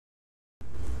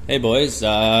Hey boys,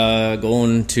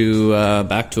 going to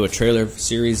back to a trailer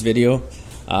series video.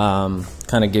 Kind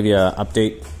of give you an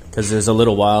update because there's a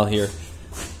little while here.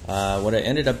 What I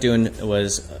ended up doing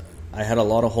was I had a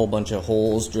whole bunch of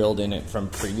holes drilled in it from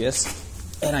previous,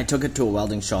 and I took it to a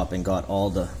welding shop and got all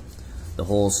the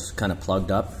holes kind of plugged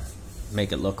up,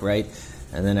 make it look right,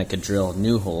 and then I could drill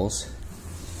new holes.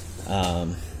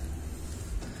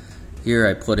 Here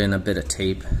I put in a bit of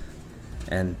tape,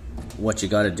 and what you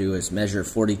got to do is measure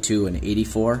 42 and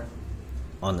 84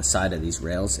 on the side of these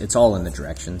rails. It's all in the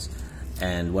directions,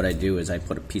 and what I do is I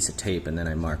put a piece of tape and then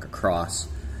I mark across,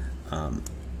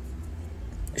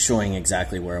 showing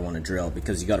exactly where I want to drill,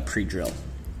 because you got to pre-drill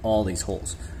all these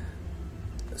holes.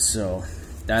 So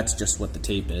that's just what the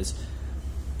tape is.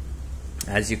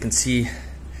 As you can see,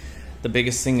 the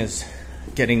biggest thing is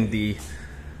getting the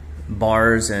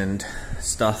bars and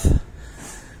stuff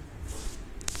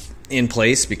in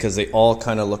place, because they all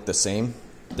kind of look the same.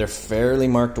 They're fairly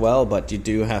marked well, but you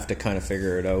do have to kind of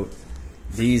figure it out.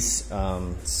 These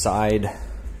side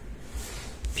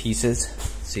pieces,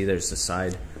 see there's the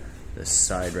side, this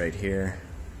side right here.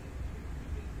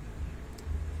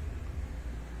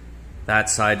 That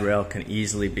side rail can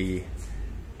easily be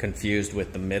confused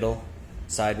with the middle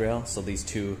side rail, so these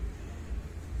two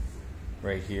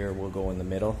right here will go in the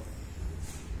middle.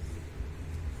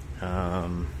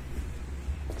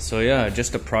 So yeah,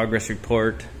 just a progress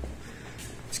report.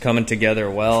 It's coming together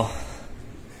well.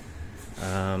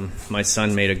 My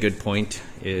son made a good point,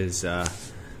 is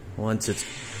once it's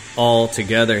all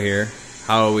together here,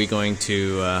 how are we going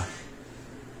to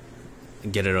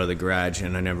get it out of the garage?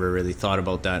 And I never really thought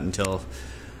about that until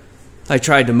I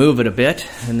tried to move it a bit,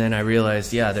 and then I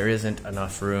realized, yeah, there isn't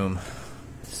enough room.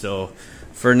 So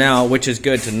for now, which is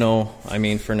good to know, I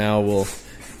mean, for now we'll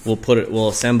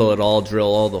assemble it all, drill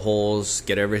all the holes,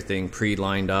 get everything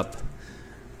pre-lined up,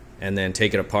 and then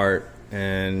take it apart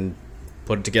and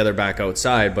put it together back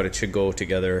outside, but it should go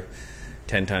together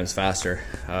 10 times faster.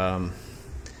 I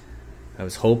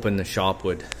was hoping the shop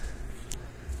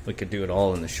we could do it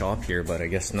all in the shop here, but I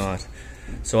guess not.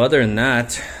 So other than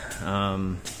that,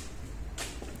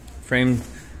 frame,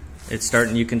 it's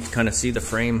starting, you can kind of see the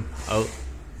frame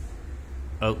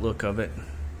outlook of it.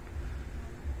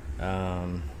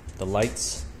 The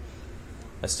lights,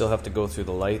 I still have to go through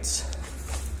the lights.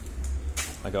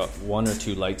 I got 1 or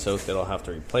 2 lights out that I'll have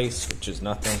to replace, which is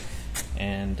nothing.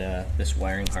 And this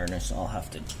wiring harness, I'll have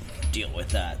to deal with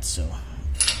that. So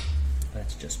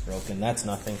that's just broken, that's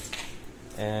nothing.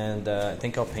 And I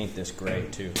think I'll paint this gray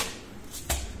too,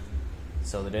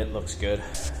 so that it looks good.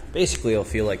 Basically, it'll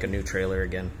feel like a new trailer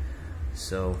again.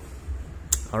 So,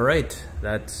 all right,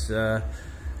 that's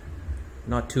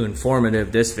not too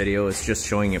informative, this video. It's just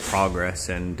showing you progress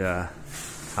and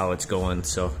how it's going.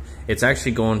 So it's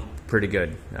actually going pretty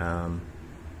good.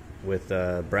 With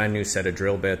a brand new set of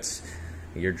drill bits,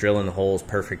 you're drilling the holes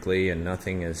perfectly and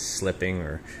nothing is slipping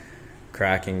or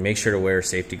cracking. Make sure to wear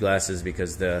safety glasses,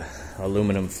 because the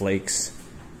aluminum flakes,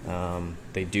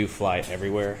 they do fly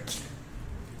everywhere.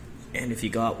 And if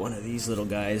you got one of these little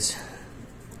guys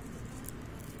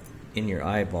in your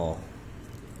eyeball,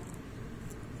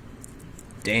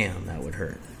 damn, that would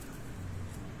hurt.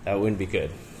 That wouldn't be good.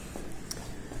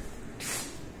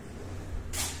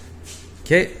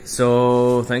 Okay,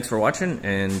 so thanks for watching,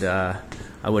 and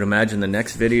I would imagine the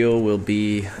next video will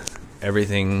be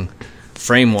everything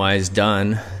frame-wise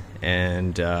done,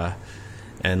 and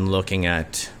looking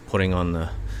at putting on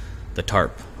the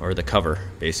tarp, or the cover,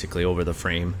 basically over the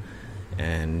frame,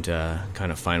 and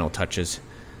kind of final touches.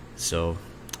 So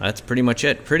that's pretty much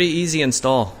it. Pretty easy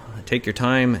install. Take your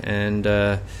time and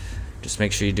just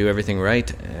make sure you do everything right.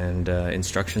 And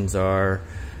instructions are,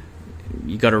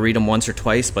 you got to read them once or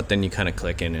twice, but then you kind of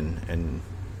click in and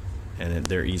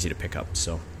they're easy to pick up.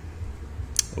 So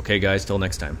okay guys, till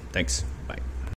next time, thanks.